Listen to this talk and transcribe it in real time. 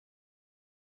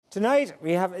Tonight,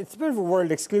 it's a bit of a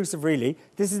world exclusive, really.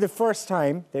 This is the first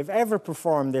time they've ever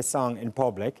performed this song in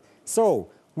public. So,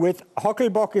 with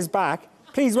Hucklebuck is back,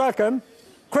 please welcome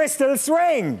Crystal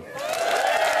Swing.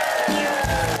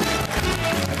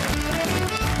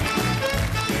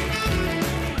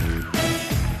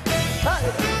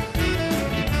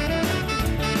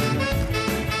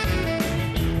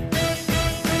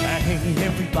 Hey,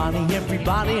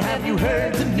 everybody, have you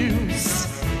heard the news?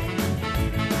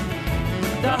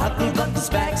 The Hucklebuck is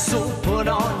back, so put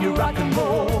on your rock and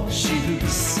roll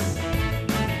shoes.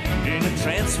 In a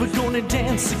trance, we're gonna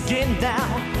dance again now.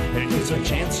 And here's our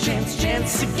chance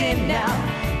again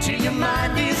now. Till your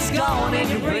mind is gone and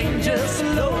your brain just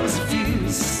blows a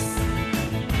fuse.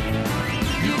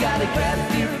 You gotta grab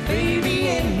your baby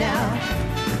in now.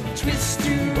 Twist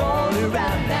her all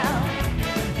around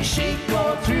now. Shake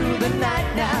all through the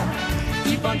night now.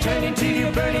 Keep on turning till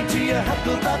you're burning to your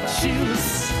Hucklebuck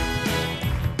shoes.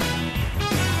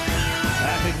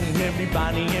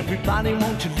 Everybody,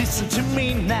 won't you listen to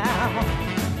me now?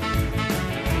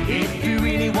 If you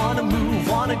really wanna move,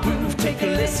 wanna groove, take a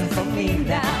lesson from me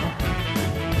now.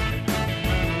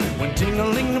 When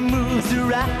ting-a-ling moves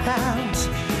around,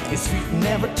 his feet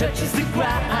never touches the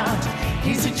ground.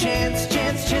 Here's a chance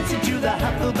to do the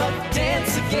Hucklebuck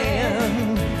dance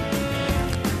again.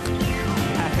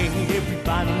 Hey,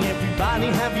 everybody,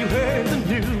 have you heard the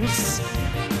news?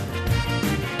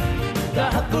 The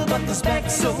Hucklebuck is back,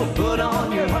 so put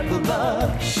on your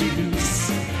Hucklebuck shoes.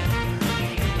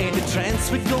 In a trance,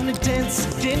 we're gonna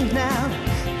dance again now.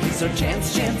 Here's our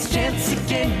chance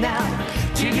again now.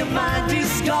 Till your mind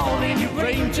is gone and your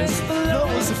brain just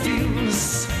blows a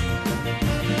fuse.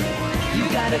 You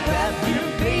gotta grab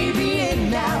your baby in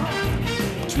now.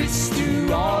 Twist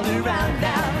her all around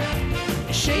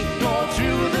now. Shake all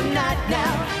through the night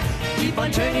now. Keep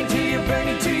on turning till you're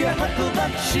burning to your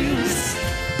Hucklebuck shoes.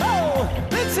 Oh,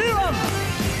 let's hear 'em!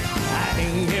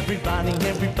 Hey,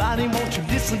 everybody, won't you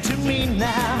listen to me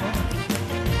now?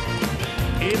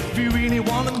 If you really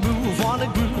wanna move, wanna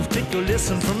groove, take a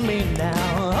listen from me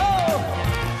now. Oh!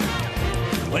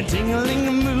 When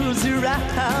ting-a-ling moves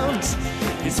around,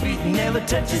 his feet never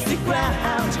touches the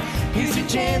ground. Here's your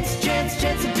chance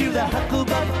to do the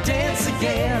Hucklebuck dance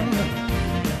again.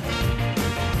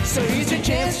 So here's your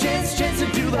chance to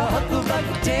do the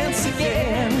Hucklebuck dance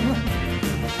again.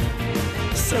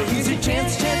 So here's your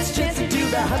chance to do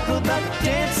the Hucklebuck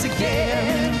dance.